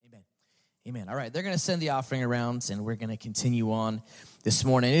Amen. All right, they're going to send the offering around, and we're going to continue on this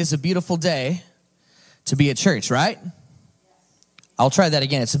morning. It is a beautiful day to be at church, right? I'll try that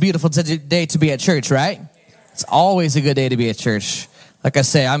again. It's a beautiful day to be at church, right? It's always a good day to be at church. Like I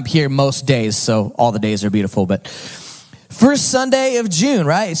say, I'm here most days, so all the days are beautiful. But first Sunday of June,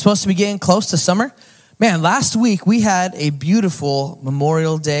 right? It's supposed to be getting close to summer. Man, last week we had a beautiful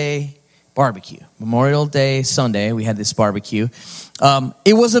Memorial Day barbecue. Memorial Day Sunday, we had this barbecue.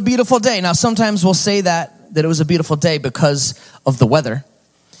 It was a beautiful day. Now, sometimes we'll say that it was a beautiful day because of the weather.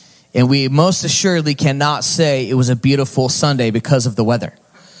 And we most assuredly cannot say it was a beautiful Sunday because of the weather.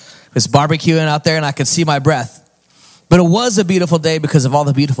 It was barbecuing out there and I could see my breath. But it was a beautiful day because of all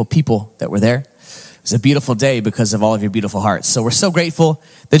the beautiful people that were there. It was a beautiful day because of all of your beautiful hearts. So we're so grateful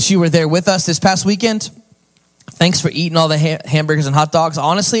that you were there with us this past weekend. Thanks for eating all the hamburgers and hot dogs.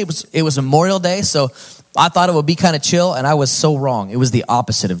 Honestly, it was Memorial Day, so I thought it would be kind of chill, and I was so wrong. It was the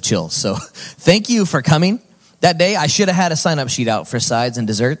opposite of chill. So thank you for coming that day. I should have had a sign-up sheet out for sides and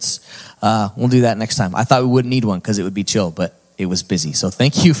desserts. We'll do that next time. I thought we wouldn't need one because it would be chill, but it was busy. So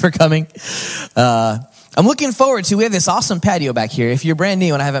thank you for coming. I'm looking forward to, we have this awesome patio back here. If you're brand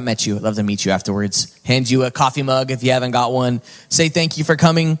new and I haven't met you, I'd love to meet you afterwards. Hand you a coffee mug if you haven't got one. Say thank you for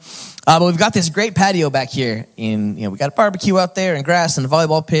coming. But we've got this great patio back here. We got a barbecue out there and grass and a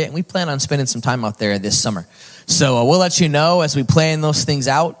volleyball pit. And we plan on spending some time out there this summer. So we'll let you know as we plan those things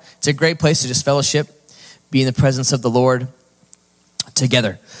out. It's a great place to just fellowship, be in the presence of the Lord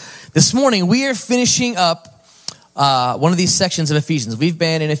together. This morning, we are finishing up one of these sections of Ephesians. We've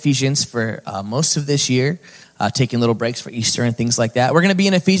been in Ephesians for most of this year, taking little breaks for Easter and things like that. We're going to be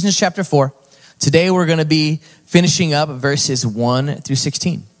in Ephesians chapter 4. Today, we're going to be finishing up verses 1 through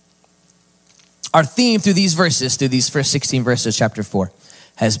 16. Our theme through these verses, through these first 16 verses, chapter 4,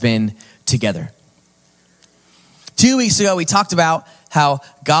 has been together. 2 weeks ago, we talked about how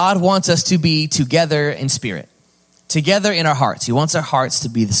God wants us to be together in spirit, together in our hearts. He wants our hearts to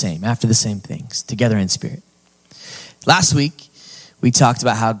be the same, after the same things, together in spirit. Last week, we talked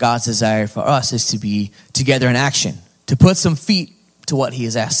about how God's desire for us is to be together in action, to put some feet to what he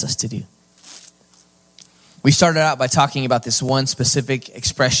has asked us to do. We started out by talking about this one specific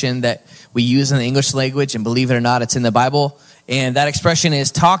expression that we use in the English language, and believe it or not, it's in the Bible. And that expression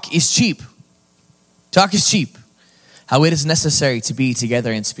is, talk is cheap. Talk is cheap. How it is necessary to be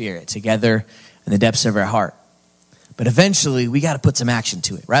together in spirit, together in the depths of our heart. But eventually, we got to put some action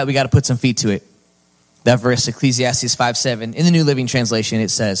to it, right? We got to put some feet to it. That verse, Ecclesiastes 5:7, in the New Living Translation, it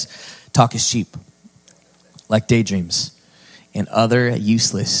says, talk is cheap, like daydreams and other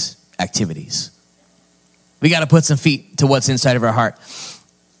useless activities. We got to put some feet to what's inside of our heart.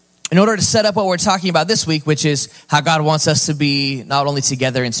 In order to set up what we're talking about this week, which is how God wants us to be not only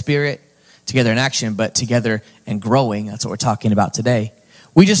together in spirit, together in action, but together and growing. That's what we're talking about today.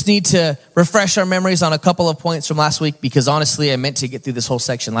 We just need to refresh our memories on a couple of points from last week, because honestly, I meant to get through this whole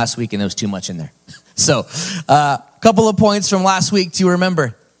section last week and there was too much in there. So a couple of points from last week to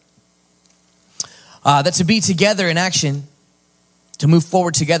remember. That to be together in action, to move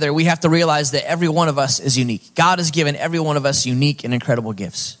forward together, we have to realize that every one of us is unique. God has given every one of us unique and incredible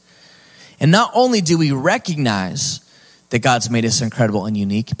gifts. And not only do we recognize that God's made us incredible and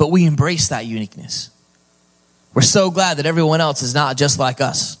unique, but we embrace that uniqueness. We're so glad that everyone else is not just like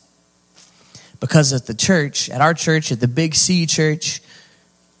us. Because at the church, at our church, at the Big C church,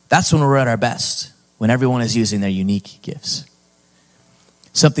 that's when we're at our best, when everyone is using their unique gifts.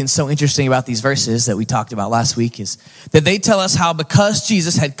 Something so interesting about these verses that we talked about last week is that they tell us how because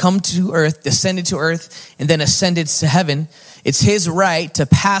Jesus had come to earth, descended to earth, and then ascended to heaven, it's his right to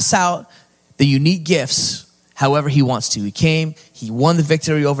pass out the unique gifts however he wants to. He came, he won the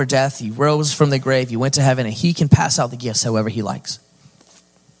victory over death, he rose from the grave, he went to heaven, and he can pass out the gifts however he likes.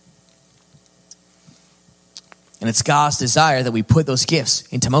 And it's God's desire that we put those gifts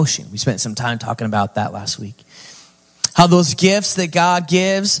into motion. We spent some time talking about that last week. How those gifts that God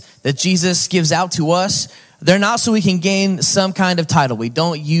gives, that Jesus gives out to us, they're not so we can gain some kind of title. We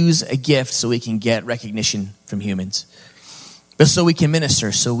don't use a gift so we can get recognition from humans. But so we can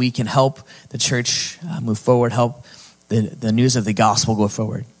minister, so we can help the church move forward, help the news of the gospel go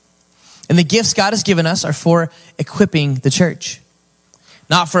forward. And the gifts God has given us are for equipping the church.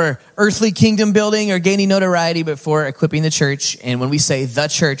 Not for earthly kingdom building or gaining notoriety, but for equipping the church. And when we say the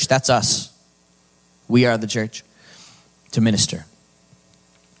church, that's us. We are the church to minister.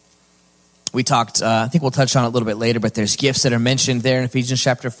 We talked, I think we'll touch on it a little bit later, but there's gifts that are mentioned there in Ephesians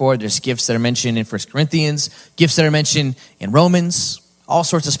chapter 4. There's gifts that are mentioned in 1 Corinthians, gifts that are mentioned in Romans, all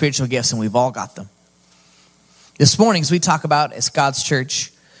sorts of spiritual gifts, and we've all got them. This morning, as we talk about as God's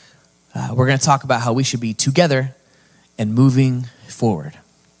church, we're going to talk about how we should be together and moving forward.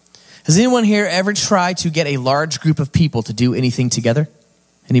 Has anyone here ever tried to get a large group of people to do anything together?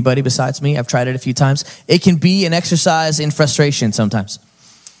 Anybody besides me? I've tried it a few times. It can be an exercise in frustration sometimes.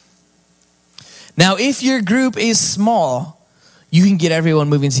 Now, if your group is small, you can get everyone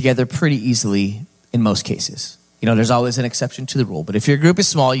moving together pretty easily in most cases. You know, there's always an exception to the rule. But if your group is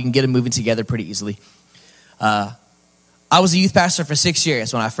small, you can get them moving together pretty easily. I was a youth pastor for 6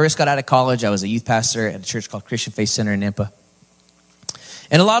 years. When I first got out of college, I was a youth pastor at a church called Christian Faith Center in Nampa.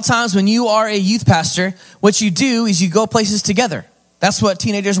 And a lot of times when you are a youth pastor, what you do is you go places together. That's what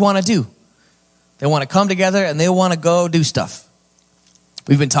teenagers want to do. They want to come together and they want to go do stuff.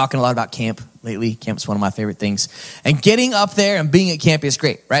 We've been talking a lot about camp lately. Camp's one of my favorite things. And getting up there and being at camp is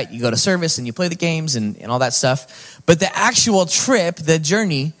great, right? You go to service and you play the games and all that stuff. But the actual trip, the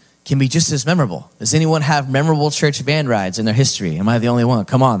journey, can be just as memorable. Does anyone have memorable church van rides in their history? Am I the only one?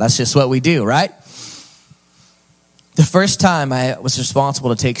 Come on, that's just what we do, right? The first time I was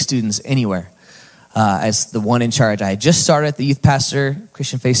responsible to take students anywhere as the one in charge, I had just started at the youth pastor,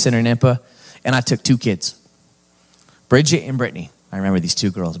 Christian Faith Center in Nampa, and I took 2 kids, Bridget and Brittany. I remember these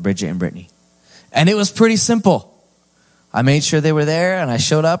 2 girls, Bridget and Brittany. And it was pretty simple. I made sure they were there, and I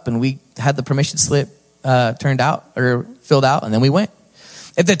showed up, and we had the permission slip filled out, and then we went.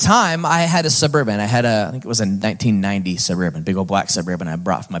 At the time, I had a Suburban. I think it was a 1990 Suburban, big old black Suburban I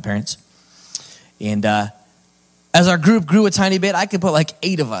brought from my parents. And as our group grew a tiny bit, I could put like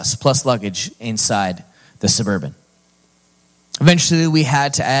 8 of us plus luggage inside the Suburban. Eventually, we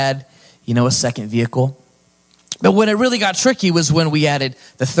had to add, a second vehicle. But when it really got tricky was when we added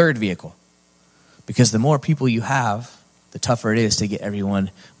the 3rd vehicle. Because the more people you have, the tougher it is to get everyone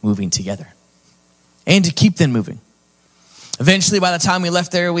moving together. And to keep them moving. Eventually, by the time we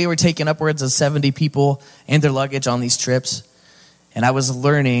left there, we were taking upwards of 70 people and their luggage on these trips. And I was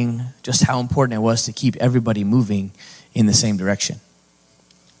learning just how important it was to keep everybody moving in the same direction.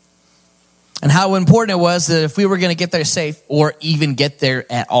 And how important it was that if we were going to get there safe or even get there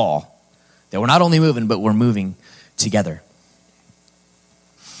at all, that we're not only moving, but we're moving together.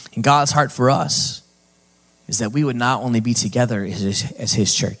 And God's heart for us is that we would not only be together as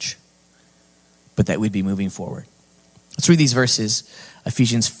his church, but that we'd be moving forward. Let's read these verses,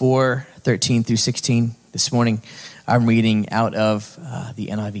 Ephesians 4:13 through 16. This morning, I'm reading out of the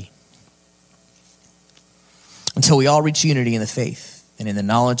NIV. Until we all reach unity in the faith and in the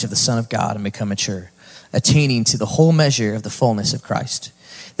knowledge of the Son of God and become mature, attaining to the whole measure of the fullness of Christ.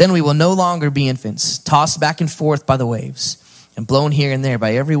 Then we will no longer be infants, tossed back and forth by the waves, and blown here and there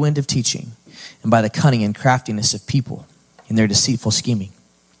by every wind of teaching, and by the cunning and craftiness of people in their deceitful scheming.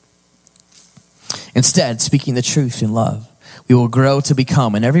 Instead, speaking the truth in love, we will grow to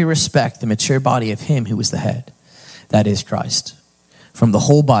become, in every respect, the mature body of him who is the head, that is Christ. From the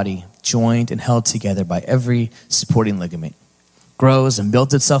whole body, joined and held together by every supporting ligament, grows and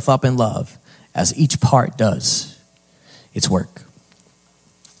builds itself up in love as each part does its work.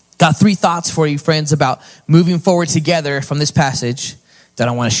 Got 3 thoughts for you, friends, about moving forward together from this passage that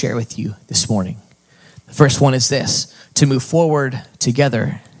I want to share with you this morning. The first one is this: to move forward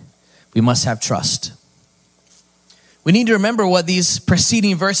together, we must have trust. We need to remember what these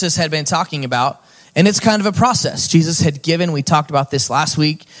preceding verses had been talking about, and it's kind of a process. Jesus had given, we talked about this last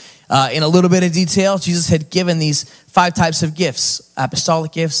week in a little bit of detail, Jesus had given these 5 types of gifts: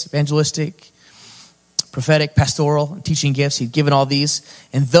 apostolic gifts, evangelistic, prophetic, pastoral, and teaching gifts. He'd given all these.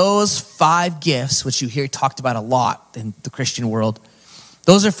 And those 5 gifts, which you hear talked about a lot in the Christian world,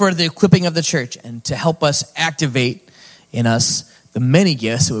 those are for the equipping of the church and to help us activate in us the many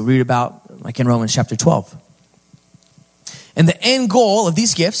gifts that we read about, like in Romans chapter 12. And the end goal of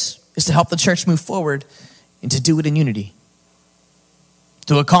these gifts is to help the church move forward and to do it in unity,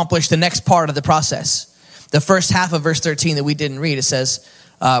 to accomplish the next part of the process. The first half of verse 13 that we didn't read, it says,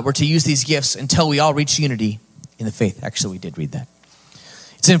 we're to use these gifts until we all reach unity in the faith. Actually, we did read that.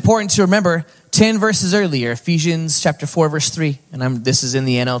 It's important to remember 10 verses earlier, Ephesians chapter 4, verse 3, and this is in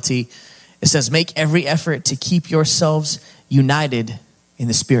the NLT. It says, make every effort to keep yourselves united in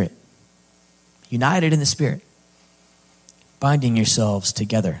the Spirit. United in the Spirit. Binding yourselves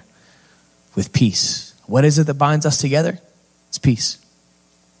together with peace. What is it that binds us together? It's peace.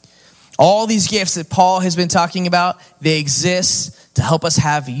 All these gifts that Paul has been talking about, they exist to help us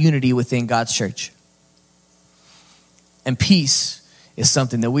have unity within God's church. And peace is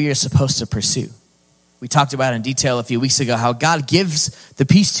something that we are supposed to pursue. We talked about in detail a few weeks ago how God gives the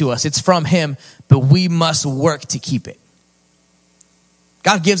peace to us. It's from him, but we must work to keep it.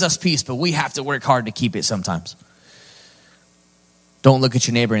 God gives us peace, but we have to work hard to keep it sometimes. Don't look at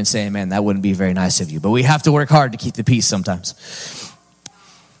your neighbor and say, man, that wouldn't be very nice of you. But we have to work hard to keep the peace sometimes.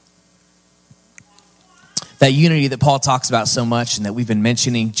 That unity that Paul talks about so much and that we've been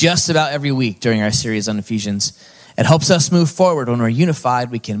mentioning just about every week during our series on Ephesians. It helps us move forward. When we're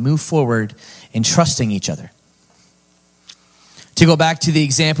unified, we can move forward in trusting each other. To go back to the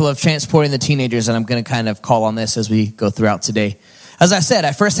example of transporting the teenagers, and I'm going to kind of call on this as we go throughout today. As I said,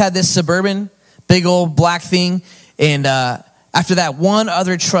 I first had this Suburban, big old black thing, and after that, one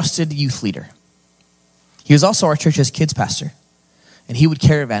other trusted youth leader. He was also our church's kids pastor, and he would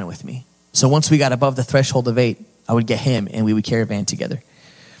caravan with me. So once we got above the threshold of 8, I would get him, and we would caravan together.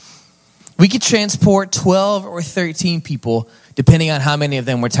 We could transport 12 or 13 people, depending on how many of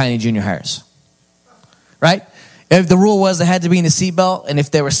them were tiny junior hires, right? If the rule was they had to be in a seatbelt, and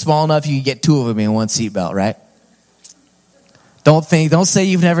if they were small enough, you could get 2 of them in one seatbelt, right? Don't say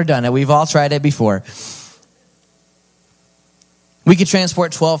you've never done it. We've all tried it before. We could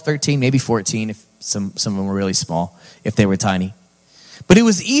transport 12, 13, maybe 14 if some of them were really small, if they were tiny. But it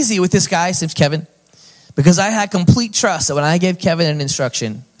was easy with this guy, his name's Kevin, because I had complete trust that when I gave Kevin an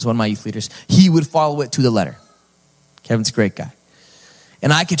instruction, as one of my youth leaders, he would follow it to the letter. Kevin's a great guy.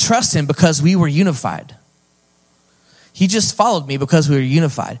 And I could trust him because we were unified. He just followed me because we were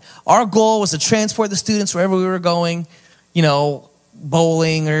unified. Our goal was to transport the students wherever we were going,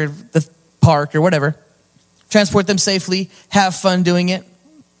 bowling or the park or whatever. Transport them safely, have fun doing it.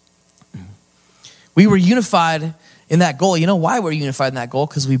 We were unified in that goal. You know why we're unified in that goal?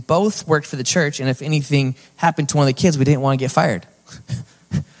 Because we both worked for the church, and if anything happened to one of the kids, we didn't want to get fired.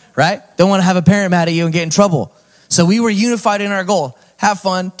 Right? Don't want to have a parent mad at you and get in trouble. So we were unified in our goal. Have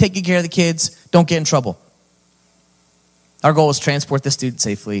fun, take good care of the kids, don't get in trouble. Our goal was transport the student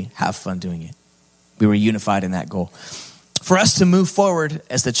safely, have fun doing it. We were unified in that goal. For us to move forward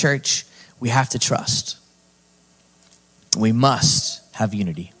as the church, we have to trust. We must have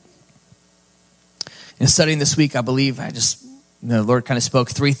unity. In studying this week, I believe the Lord kind of spoke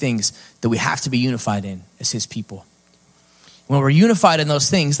 3 things that we have to be unified in as his people. When we're unified in those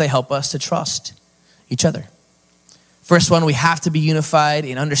things, they help us to trust each other. First one, we have to be unified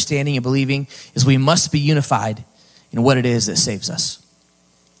in understanding and believing is we must be unified in what it is that saves us.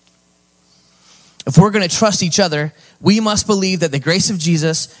 If we're going to trust each other, we must believe that the grace of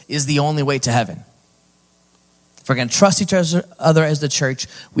Jesus is the only way to heaven. If we're going to trust each other as the church,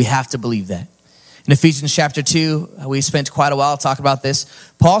 we have to believe that. In Ephesians chapter 2, we spent quite a while talking about this.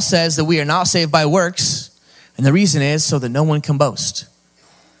 Paul says that we are not saved by works, and the reason is so that no one can boast.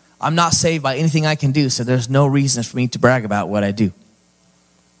 I'm not saved by anything I can do, so there's no reason for me to brag about what I do.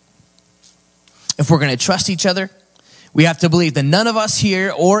 If we're going to trust each other, we have to believe that none of us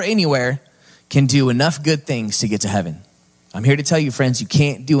here or anywhere can do enough good things to get to heaven. I'm here to tell you, friends, you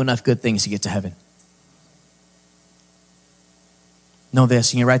can't do enough good things to get to heaven. Know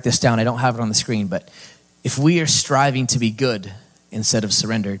this, and you write this down. I don't have it on the screen, but if we are striving to be good instead of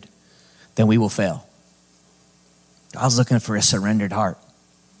surrendered, then we will fail. God's looking for a surrendered heart.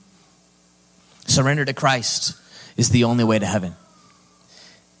 Surrender to Christ is the only way to heaven.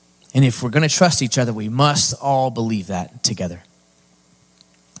 And if we're going to trust each other, we must all believe that together.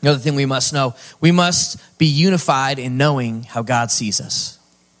 The other thing we must know, we must be unified in knowing how God sees us.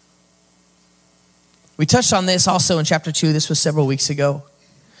 We touched on this also in chapter 2. This was several weeks ago.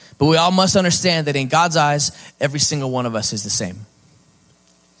 But we all must understand that in God's eyes, every single one of us is the same.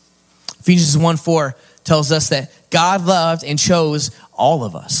 Ephesians 1:4 tells us that God loved and chose all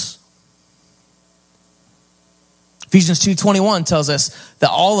of us. Ephesians 2:21 tells us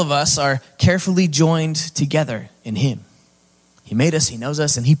that all of us are carefully joined together in him. He made us, he knows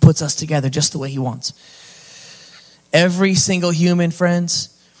us, and he puts us together just the way he wants. Every single human, friends,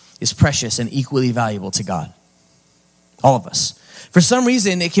 is precious and equally valuable to God. All of us. For some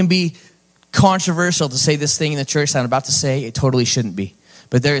reason, it can be controversial to say this thing in the church that I'm about to say. It totally shouldn't be.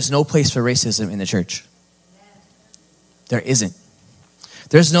 But there is no place for racism in the church. There isn't.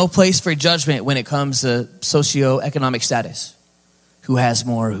 There's no place for judgment when it comes to socioeconomic status. Who has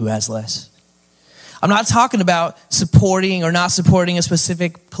more, who has less. I'm not talking about supporting or not supporting a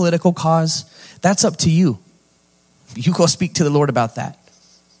specific political cause. That's up to you. You go speak to the Lord about that.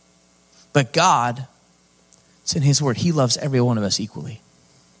 But God, it's in his word, he loves every one of us equally.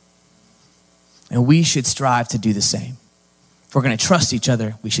 And we should strive to do the same. If we're going to trust each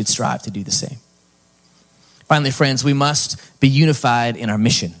other, we should strive to do the same. Finally, friends, we must be unified in our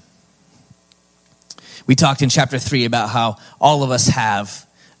mission. We talked in chapter 3 about how all of us have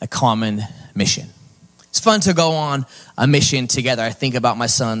a common mission. It's fun to go on a mission together. I think about my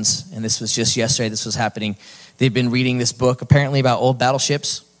sons, and this was just yesterday, this was happening. They've been reading this book, apparently about old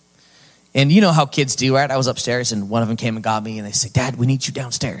battleships. And you know how kids do, right? I was upstairs, and one of them came and got me, and they said, "Dad, we need you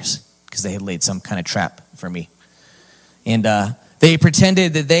downstairs," because they had laid some kind of trap for me. And They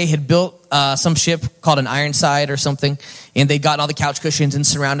pretended that they had built some ship called an Ironside or something, and they'd gotten all the couch cushions and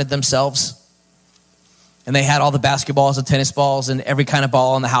surrounded themselves. And they had all the basketballs and tennis balls and every kind of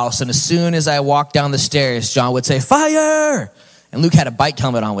ball in the house. And as soon as I walked down the stairs, John would say, "Fire!" And Luke had a bike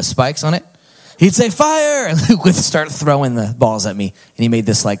helmet on with spikes on it. He'd say, "Fire!" And Luke would start throwing the balls at me. And he made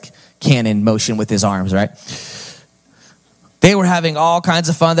this like cannon motion with his arms, right? They were having all kinds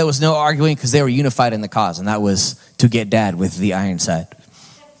of fun. There was no arguing because they were unified in the cause. And that was to get dad with the Ironside.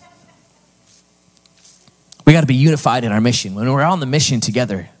 We got to be unified in our mission. When we're on the mission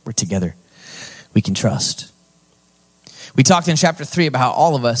together, we're together. We can trust. We talked in chapter 3 about how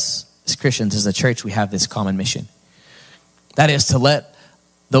all of us as Christians, as a church, we have this common mission. That is to let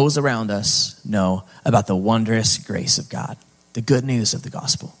those around us know about the wondrous grace of God, the good news of the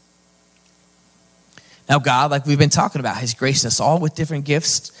gospel. Now God, like we've been talking about, has graced us all with different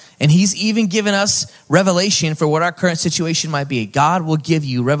gifts, and he's even given us revelation for what our current situation might be. God will give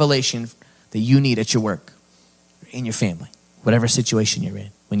you revelation that you need at your work, in your family, whatever situation you're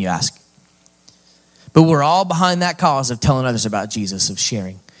in when you ask. But we're all behind that cause of telling others about Jesus, of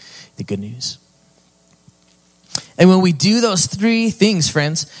sharing the good news. And when we do those three things,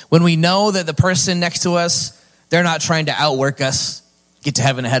 friends, when we know that the person next to us, they're not trying to outwork us, get to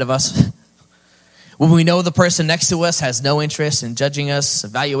heaven ahead of us. When we know the person next to us has no interest in judging us,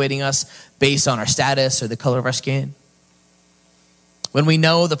 evaluating us based on our status or the color of our skin. When we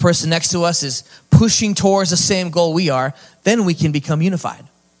know the person next to us is pushing towards the same goal we are, then we can become unified.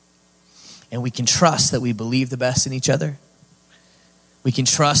 And we can trust that we believe the best in each other. We can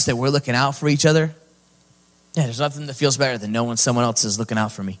trust that we're looking out for each other. Yeah, there's nothing that feels better than knowing someone else is looking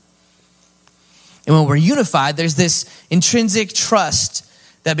out for me. And when we're unified, there's this intrinsic trust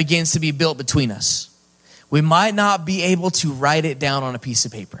that begins to be built between us. We might not be able to write it down on a piece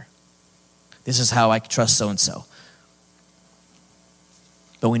of paper. This is how I trust so-and-so.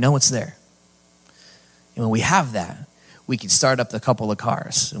 But we know it's there. And when we have that, we can start up a couple of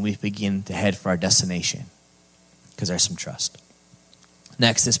cars and we begin to head for our destination because there's some trust.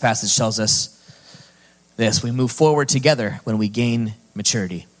 Next, this passage tells us this: we move forward together when we gain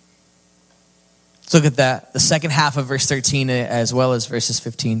maturity. Let's look at that, the second half of verse 13 as well as verses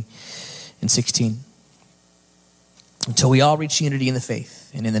 15 and 16. Until we all reach unity in the faith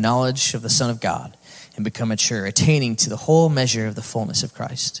and in the knowledge of the Son of God and become mature, attaining to the whole measure of the fullness of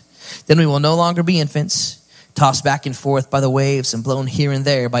Christ. Then we will no longer be infants, tossed back and forth by the waves and blown here and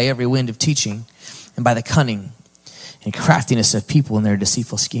there by every wind of teaching and by the cunning and craftiness of people in their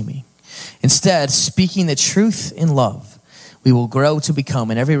deceitful scheming. Instead, speaking the truth in love, we will grow to become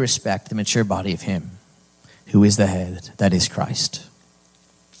in every respect the mature body of him who is the head, that is Christ.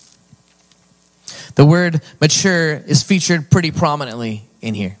 The word mature is featured pretty prominently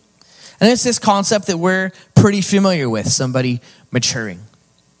in here. And it's this concept that we're pretty familiar with, somebody maturing.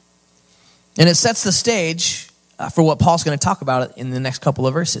 And it sets the stage for what Paul's going to talk about in the next couple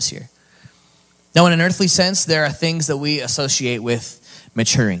of verses here. Now, in an earthly sense, there are things that we associate with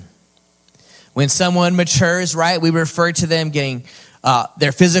maturing. When someone matures, right, we refer to them getting,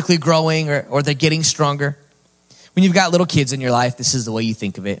 they're physically growing or they're getting stronger. When you've got little kids in your life, this is the way you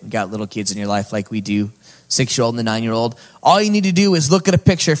think of it. You've got little kids in your life like we do, 6-year-old and a 9-year-old. All you need to do is look at a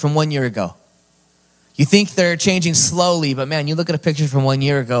picture from 1 year ago. You think they're changing slowly, but man, you look at a picture from 1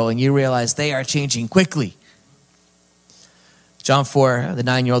 year ago and you realize they are changing quickly. John 4, the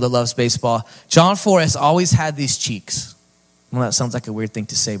 9-year-old that loves baseball. John 4 has always had these cheeks. Well, that sounds like a weird thing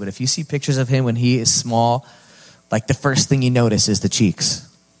to say, but if you see pictures of him when he is small, like the first thing you notice is the cheeks.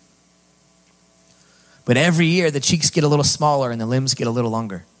 But every year, the cheeks get a little smaller and the limbs get a little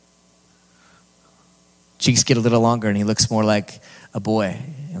longer. Cheeks get a little longer and he looks more like a boy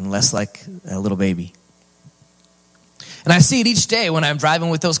and less like a little baby. And I see it each day when I'm driving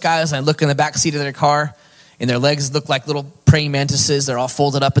with those guys and I look in the back seat of their car and their legs look like little praying mantises. They're all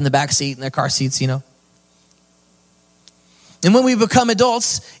folded up in the back seat in their car seats, you know. And when we become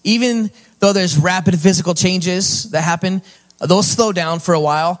adults, even though there's rapid physical changes that happen, those slow down for a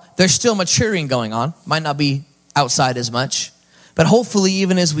while. There's still maturing going on. Might not be outside as much. But hopefully,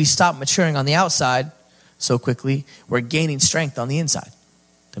 even as we stop maturing on the outside so quickly, we're gaining strength on the inside.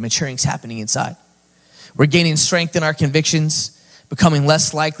 The maturing's happening inside. We're gaining strength in our convictions, becoming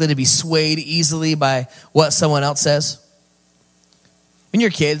less likely to be swayed easily by what someone else says. When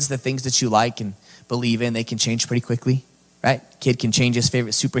you're kids, the things that you like and believe in, they can change pretty quickly, right? Kid can change his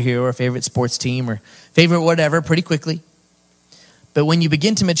favorite superhero or favorite sports team or favorite whatever pretty quickly. But when you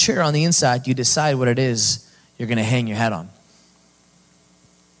begin to mature on the inside, you decide what it is you're going to hang your hat on.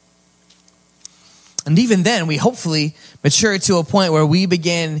 And even then, we hopefully mature to a point where we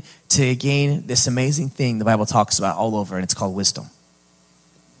begin to gain this amazing thing the Bible talks about all over, and it's called wisdom.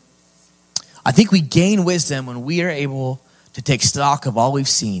 I think we gain wisdom when we are able to take stock of all we've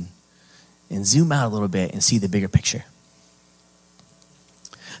seen and zoom out a little bit and see the bigger picture.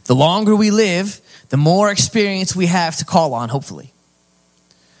 The longer we live, the more experience we have to call on, hopefully.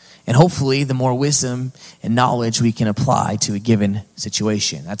 And hopefully, the more wisdom and knowledge we can apply to a given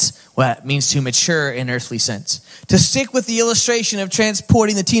situation. That's what it means to mature in an earthly sense. To stick with the illustration of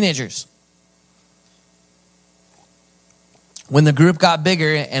transporting the teenagers. When the group got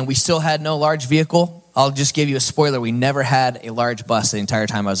bigger and we still had no large vehicle, I'll just give you a spoiler. We never had a large bus the entire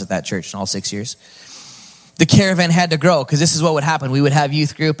time I was at that church in all 6 years. The caravan had to grow because this is what would happen. We would have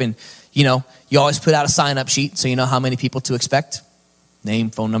youth group and, you always put out a sign-up sheet so you know how many people to expect. Name,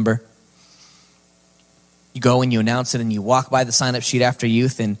 phone number. You go and you announce it and you walk by the sign-up sheet after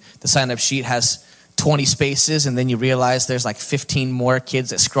youth and the sign-up sheet has 20 spaces and then you realize there's like 15 more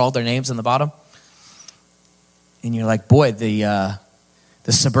kids that scrawled their names on the bottom. And you're like, boy, the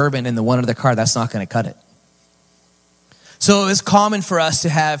Suburban and the one in the car, that's not going to cut it. So it was common for us to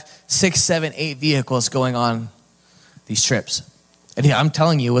have 6, 7, 8 vehicles going on these trips. And I'm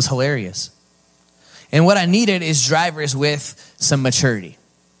telling you, it was hilarious. And what I needed is drivers with some maturity.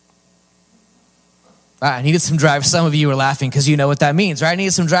 I needed some drivers. Some of you are laughing because you know what that means, right? I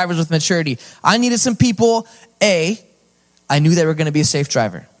needed some drivers with maturity. I needed some people, I knew they were going to be a safe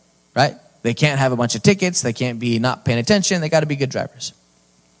driver, right? They can't have a bunch of tickets. They can't be not paying attention. They got to be good drivers.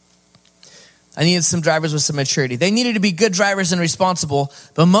 I needed some drivers with some maturity. They needed to be good drivers and responsible,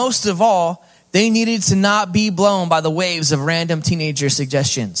 but most of all, they needed to not be blown by the waves of random teenager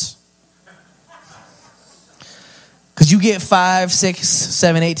suggestions. Because you get 5, 6,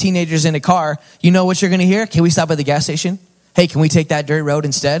 7, 8 teenagers in a car, you know what you're going to hear? Can we stop at the gas station? Hey, can we take that dirt road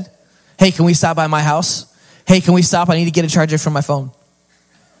instead? Hey, can we stop by my house? Hey, can we stop? I need to get a charger from my phone.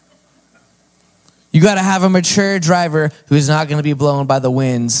 You got to have a mature driver who is not going to be blown by the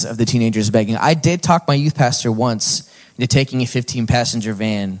winds of the teenagers begging. I did talk my youth pastor once into taking a 15-passenger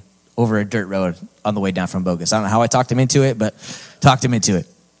van over a dirt road on the way down from Bogus. I don't know how I talked him into it, but talked him into it.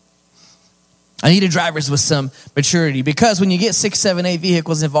 I needed drivers with some maturity because when you get 6, 7, 8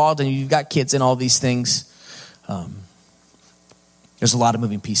 vehicles involved and you've got kids and all these things, there's a lot of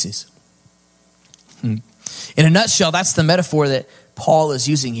moving pieces. In a nutshell, that's the metaphor that Paul is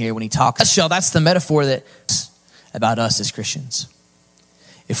using here when he talks. That's the metaphor that about us as Christians.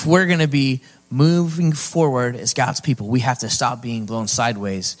 If we're going to be moving forward as God's people, we have to stop being blown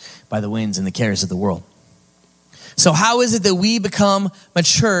sideways by the winds and the cares of the world. So how is it that we become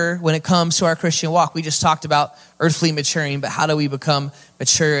mature when it comes to our Christian walk? We just talked about earthly maturing, but how do we become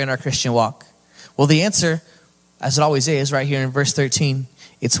mature in our Christian walk? Well, the answer, as it always is, right here in verse 13,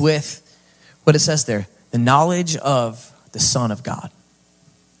 it's with what it says there, the knowledge of the Son of God.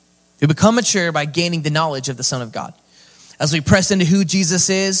 We become mature by gaining the knowledge of the Son of God. As we press into who Jesus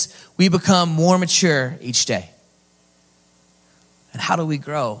is, we become more mature each day. And how do we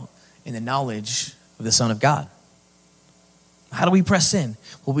grow in the knowledge of the Son of God? How do we press in?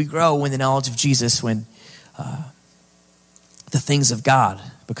 Well, we grow in the knowledge of Jesus when the things of God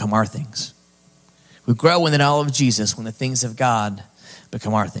become our things. We grow in the knowledge of Jesus when the things of God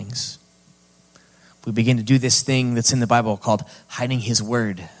become our things. We begin to do this thing that's in the Bible called hiding his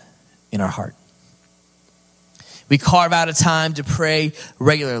word in our heart. We carve out a time to pray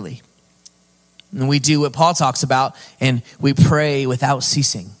regularly. And we do what Paul talks about, and we pray without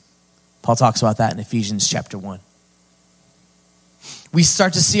ceasing. Paul talks about that in Ephesians chapter 1. We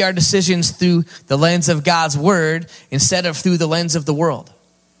start to see our decisions through the lens of God's word instead of through the lens of the world.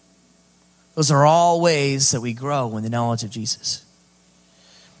 Those are all ways that we grow in the knowledge of Jesus.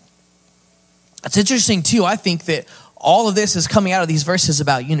 It's interesting too, I think that all of this is coming out of these verses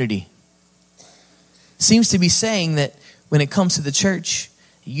about unity. It seems to be saying that when it comes to the church,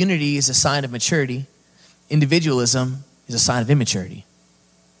 unity is a sign of maturity. Individualism is a sign of immaturity.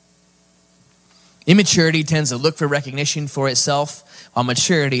 Immaturity tends to look for recognition for itself, while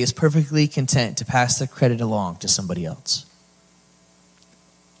maturity is perfectly content to pass the credit along to somebody else.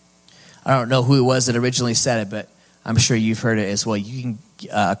 I don't know who it was that originally said it, but I'm sure you've heard it as well. You can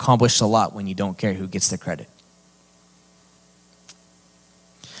accomplish a lot when you don't care who gets the credit.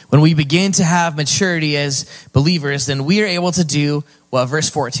 When we begin to have maturity as believers, then we are able to do what verse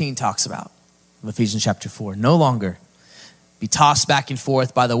 14 talks about of Ephesians chapter 4. No longer be tossed back and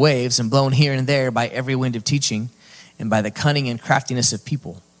forth by the waves and blown here and there by every wind of teaching and by the cunning and craftiness of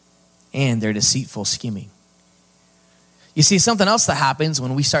people and their deceitful scheming. You see, something else that happens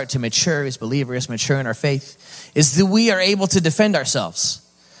when we start to mature as believers, mature in our faith, is that we are able to defend ourselves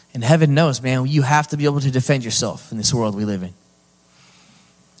And heaven knows, man, you have to be able to defend yourself in this world we live in.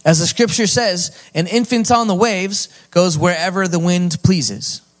 As the scripture says, an infant on the waves goes wherever the wind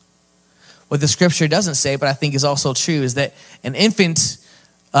pleases. What the scripture doesn't say, but I think is also true, is that an infant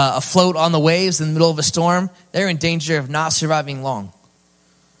afloat on the waves in the middle of a storm, they're in danger of not surviving long,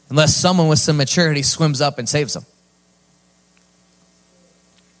 unless someone with some maturity swims up and saves them.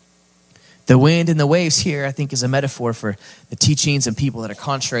 The wind and the waves here, I think, is a metaphor for the teachings and people that are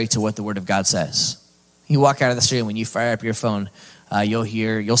contrary to what the Word of God says. You walk out of the street, when you fire up your phone,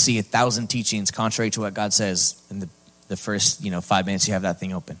 you'll see 1,000 teachings contrary to what God says in the first 5 minutes you have that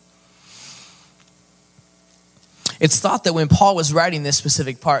thing open. It's thought that when Paul was writing this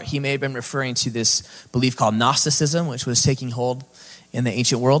specific part, he may have been referring to this belief called Gnosticism, which was taking hold in the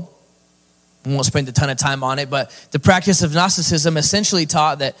ancient world. We won't spend a ton of time on it, but the practice of Gnosticism essentially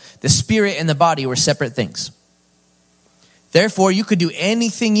taught that the spirit and the body were separate things. Therefore, you could do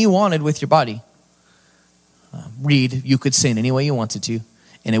anything you wanted with your body. You could sin any way you wanted to,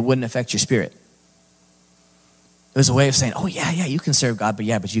 and it wouldn't affect your spirit. It was a way of saying, oh yeah, you can serve God, but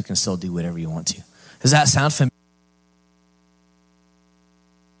you can still do whatever you want to. Does that sound familiar?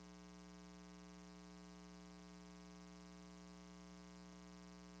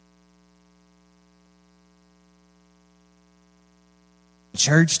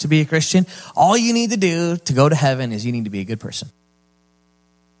 Church to be a Christian, all you need to do to go to heaven is you need to be a good person.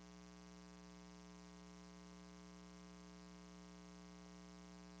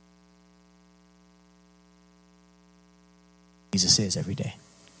 Jesus is every day.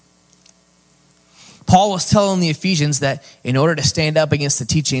 Paul was telling the Ephesians that in order to stand up against the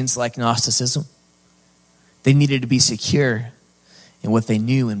teachings like Gnosticism, they needed to be secure in what they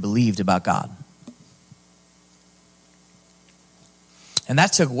knew and believed about God. And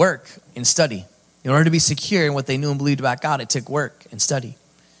that took work and study. In order to be secure in what they knew and believed about God, it took work and study.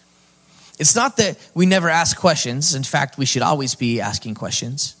 It's not that we never ask questions. In fact, we should always be asking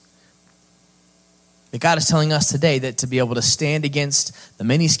questions. But God is telling us today that to be able to stand against the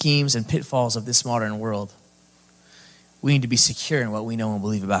many schemes and pitfalls of this modern world, we need to be secure in what we know and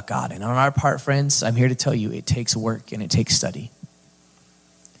believe about God. And on our part, friends, I'm here to tell you it takes work and it takes study.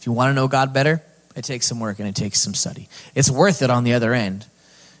 If you want to know God better, it takes some work and it takes some study. It's worth it on the other end.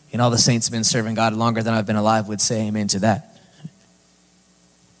 And all the saints have been serving God longer than I've been alive would say amen to that.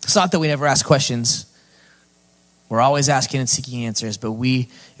 It's not that we never ask questions. We're always asking and seeking answers. But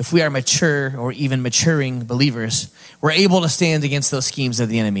if we are mature or even maturing believers, we're able to stand against those schemes of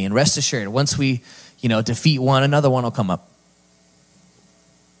the enemy. And rest assured, once we defeat one, another one will come up.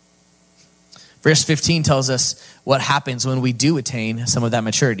 Verse 15 tells us what happens when we do attain some of that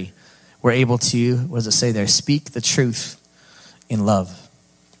maturity. We're able to, what does it say there? Speak the truth in love.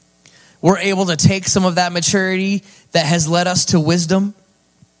 We're able to take some of that maturity that has led us to wisdom,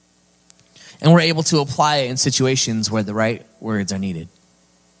 and we're able to apply it in situations where the right words are needed.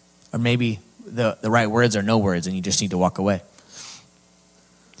 Or maybe the right words are no words and you just need to walk away.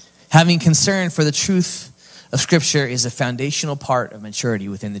 Having concern for the truth of Scripture is a foundational part of maturity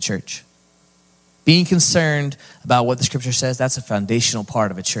within the church. Being concerned about what the Scripture says, that's a foundational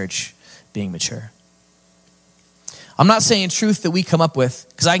part of a church being mature. I'm not saying truth that we come up with,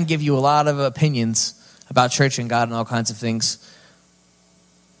 because I can give you a lot of opinions about church and God and all kinds of things.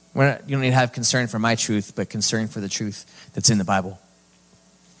 You don't need to have concern for my truth, but concern for the truth that's in the Bible.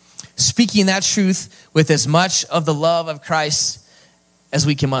 Speaking that truth with as much of the love of Christ as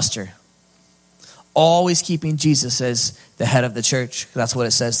we can muster. Always keeping Jesus as the head of the church. That's what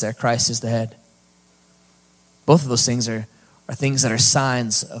it says there. Christ is the head. Both of those things are things that are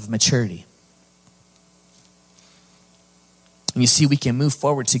signs of maturity. And you see, we can move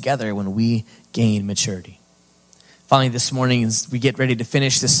forward together when we gain maturity. Finally, this morning, as we get ready to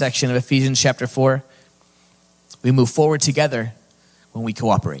finish this section of Ephesians chapter 4, we move forward together when we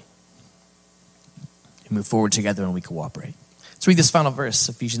cooperate. We move forward together when we cooperate. Let's read this final verse,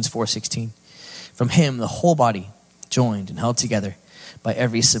 Ephesians 4:16. From him, the whole body, joined and held together by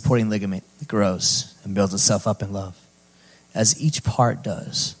every supporting ligament, grows and builds itself up in love, as each part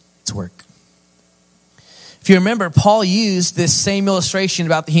does its work. If you remember, Paul used this same illustration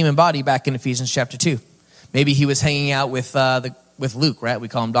about the human body back in Ephesians chapter 2. Maybe he was hanging out with Luke, right? We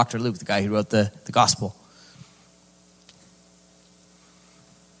call him Dr. Luke, the guy who wrote the gospel.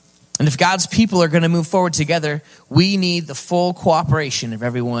 And if God's people are going to move forward together, we need the full cooperation of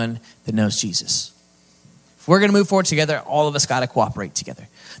everyone that knows Jesus. If we're going to move forward together, all of us got to cooperate together.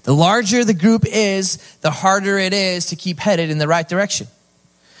 The larger the group is, the harder it is to keep headed in the right direction.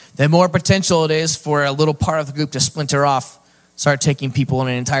 The more potential it is for a little part of the group to splinter off, start taking people in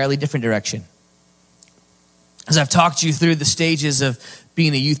an entirely different direction. As I've talked you through the stages of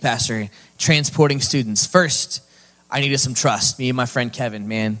being a youth pastor, transporting students. First, I needed some trust. Me and my friend Kevin,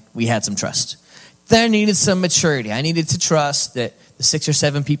 man, we had some trust. Then I needed some maturity. I needed to trust that the 6 or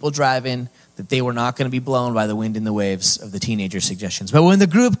 7 people driving, that they were not going to be blown by the wind and the waves of the teenager suggestions. But when the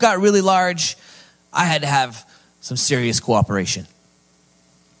group got really large, I had to have some serious cooperation.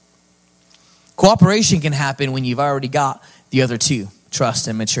 Cooperation can happen when you've already got the other two, trust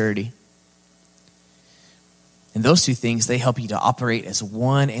and maturity. And those two things, they help you to operate as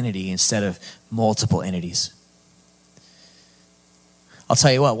one entity instead of multiple entities. I'll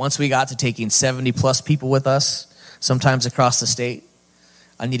tell you what, once we got to taking 70 plus people with us, sometimes across the state,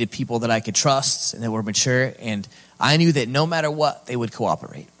 I needed people that I could trust and that were mature, and I knew that no matter what, they would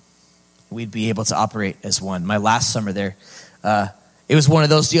cooperate. We'd be able to operate as one. My last summer there, it was one of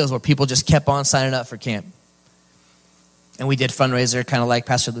those deals where people just kept on signing up for camp. And we did fundraiser, kind of like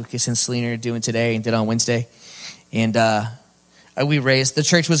Pastor Lucas and Selena are doing today and did on Wednesday. And the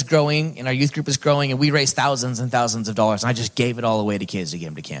church was growing and our youth group was growing, and we raised thousands and thousands of dollars. And I just gave it all away to kids to get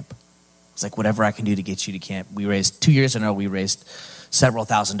them to camp. It's like, whatever I can do to get you to camp. We raised, 2 years in a row, we raised several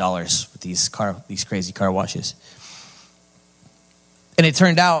 $1,000s with these crazy car washes. And it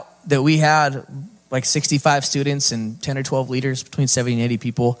turned out that we had like 65 students and 10 or 12 leaders, between 70 and 80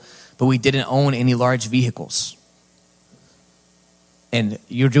 people, but we didn't own any large vehicles. And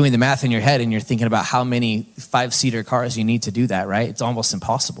you're doing the math in your head and you're thinking about how many 5-seater cars you need to do that, right? It's almost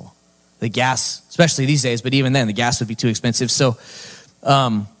impossible. The gas, especially these days, but even then, the gas would be too expensive. So,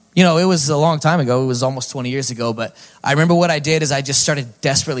 it was a long time ago. It was almost 20 years ago. But I remember what I did is I just started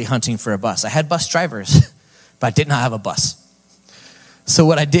desperately hunting for a bus. I had bus drivers, but I did not have a bus. So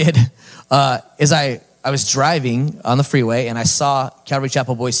what I did is I was driving on the freeway, and I saw Calvary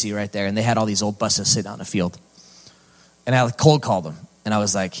Chapel Boise right there, and they had all these old buses sitting out in the field. And I cold called them, and I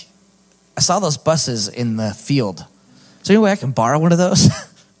was like, I saw those buses in the field. Is there any way I can borrow one of those?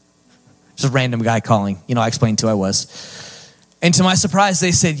 Just a random guy calling. I explained who I was. And to my surprise,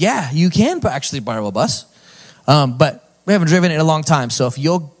 they said, yeah, you can actually borrow a bus. But we haven't driven it in a long time, so if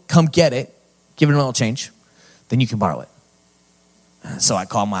you'll come get it, give it a little change, then you can borrow it. So I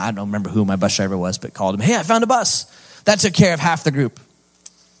called I don't remember who my bus driver was, but called him, hey, I found a bus. That took care of half the group.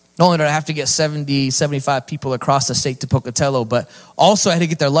 Not only did I have to get 70, 75 people across the state to Pocatello, but also I had to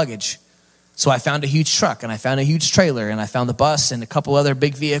get their luggage. So I found a huge truck, and I found a huge trailer, and I found the bus and a couple other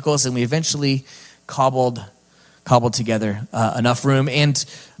big vehicles, and we eventually cobbled together enough room. And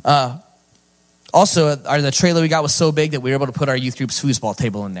also, the trailer we got was so big that we were able to put our youth group's foosball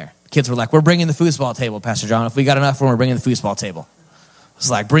table in there. Kids were like, we're bringing the foosball table, Pastor John. If we got enough room, we're bringing the foosball table. It's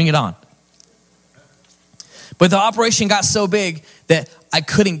like, bring it on. But the operation got so big that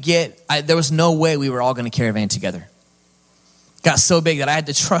there was no way we were all going to caravan together. It got so big that I had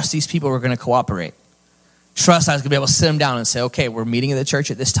to trust these people were going to cooperate. Trust I was going to be able to sit them down and say, okay, we're meeting at the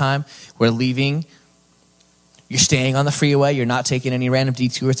church at this time. We're leaving. You're staying on the freeway. You're not taking any random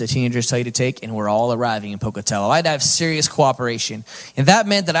detours that teenagers tell you to take, and we're all arriving in Pocatello. I had to have serious cooperation. And that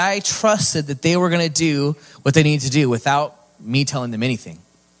meant that I trusted that they were going to do what they needed to do without me telling them anything.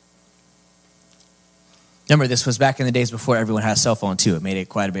 Remember, this was back in the days before everyone had a cell phone too. It made it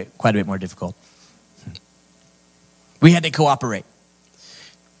quite a bit more difficult. We had to cooperate.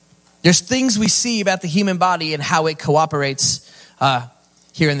 There's things we see about the human body and how it cooperates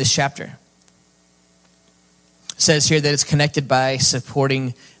here in this chapter. It says here that it's connected by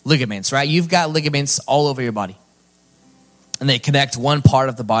supporting ligaments, right? You've got ligaments all over your body, and they connect one part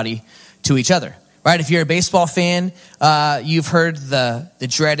of the body to each other, right? If you're a baseball fan, you've heard the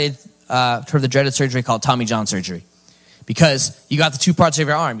dreaded surgery called Tommy John surgery, because you got the two parts of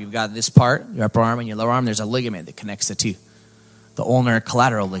your arm. You've got this part, your upper arm and your lower arm. There's a ligament that connects the two, the ulnar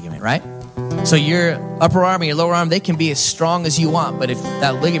collateral ligament, right? So your upper arm and your lower arm, they can be as strong as you want, but if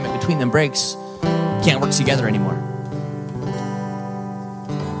that ligament between them breaks, you can't work together anymore.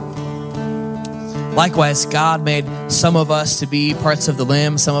 Likewise, God made some of us to be parts of the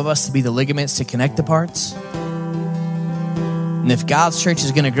limb, some of us to be the ligaments to connect the parts. And if God's church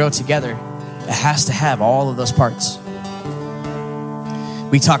is going to grow together, it has to have all of those parts.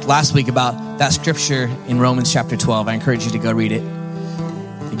 We talked last week about that scripture in Romans chapter 12. I encourage you to go read it.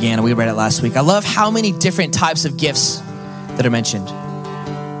 Again, we read it last week. I love how many different types of gifts that are mentioned.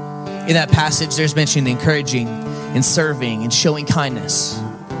 In that passage, there's mentioned encouraging and serving and showing kindness.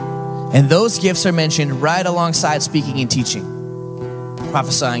 And those gifts are mentioned right alongside speaking and teaching,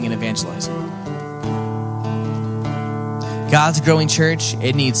 prophesying and evangelizing. God's growing church,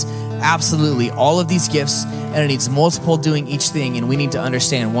 it needs absolutely all of these gifts, and it needs multiple doing each thing, and we need to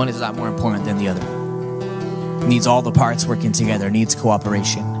understand one is not more important than the other. It needs all the parts working together. It needs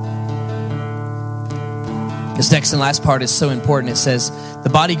cooperation. This next and last part is so important. It says, the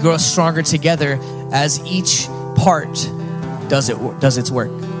body grows stronger together as each part does its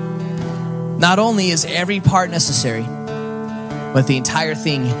work. Not only is every part necessary, but the entire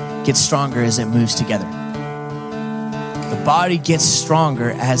thing gets stronger as it moves together. The body gets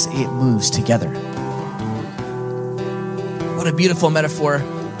stronger as it moves together. What a beautiful metaphor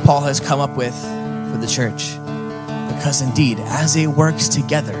Paul has come up with for the church. Because indeed, as it works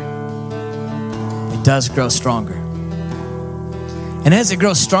together, it does grow stronger. And as it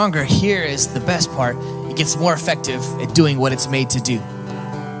grows stronger, here is the best part. It gets more effective at doing what it's made to do.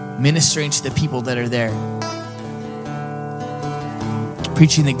 Ministering to the people that are there.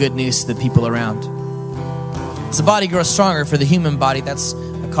 Preaching the good news to the people around. As the body grows stronger, for the human body, that's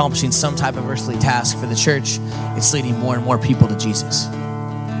accomplishing some type of earthly task. For the church, it's leading more and more people to Jesus.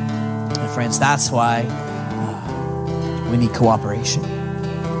 And friends, that's why we need cooperation.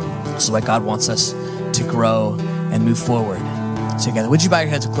 This is why God wants us to grow and move forward together. Would you bow your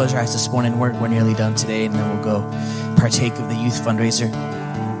heads and close your eyes this morning? We're nearly done today, and then we'll go partake of the youth fundraiser.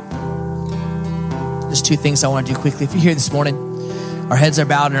 There's two things I want to do quickly. If you're here this morning, our heads are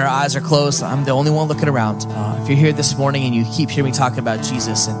bowed and our eyes are closed. I'm the only one looking around. If you're here this morning and you keep hearing me talking about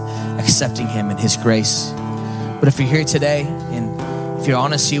Jesus and accepting him and his grace. But if you're here today and if you're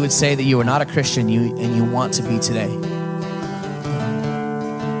honest, you would say that you are not a Christian and you want to be today.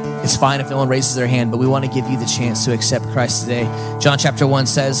 It's fine if no one raises their hand, but we want to give you the chance to accept Christ today. John chapter 1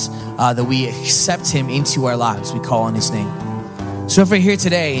 says that we accept him into our lives. We call on his name. So if you're here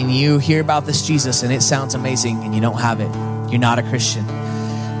today and you hear about this Jesus and it sounds amazing and you don't have it, you're not a Christian.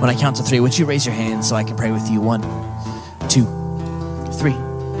 When I count to 3, would you raise your hand so I can pray with you? 1, 2, 3.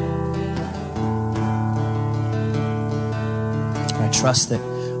 I trust that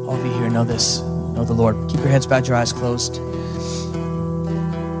all of you here know the Lord. Keep your heads bowed, your eyes closed.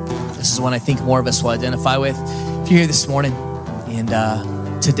 This is one I think more of us will identify with. If you're here this morning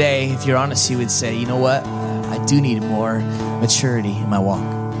and today, if you're honest, you would say, you know what? I do need more maturity in my walk.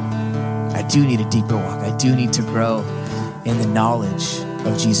 I do need a deeper walk. I do need to grow in the knowledge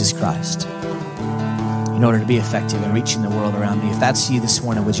of Jesus Christ in order to be effective in reaching the world around me. If that's you this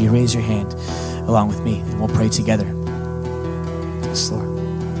morning, would you raise your hand along with me and we'll pray together. Yes, Lord.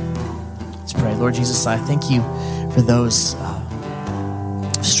 Let's pray. Lord Jesus, I thank you for those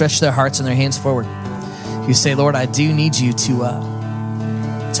stretch their hearts and their hands forward. You say, Lord, I do need you to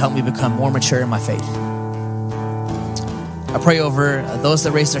help me become more mature in my faith. I pray over those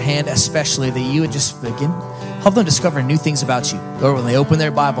that raise their hand, especially that you would just begin, help them discover new things about you. Lord, when they open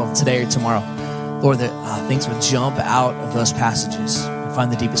their Bible today or tomorrow, Lord, that things would jump out of those passages and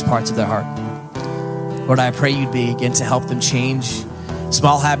find the deepest parts of their heart. Lord, I pray you'd begin to help them change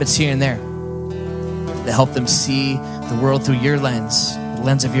small habits here and there that help them see the world through your lens, the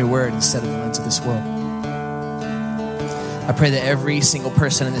lens of your word instead of the lens of this world. I pray that every single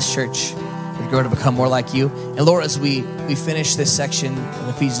person in this church would grow to become more like you. And Lord, as we finish this section of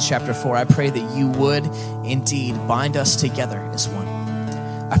Ephesians chapter 4, I pray that you would indeed bind us together as one.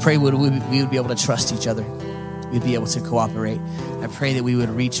 I pray we would be able to trust each other. We'd be able to cooperate. I pray that we would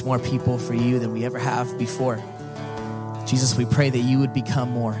reach more people for you than we ever have before. Jesus, we pray that you would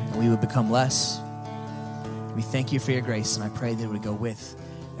become more and we would become less. We thank you for your grace, and I pray that it would go with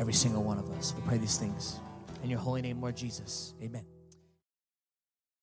every single one of us. We pray these things in your holy name, Lord Jesus. Amen.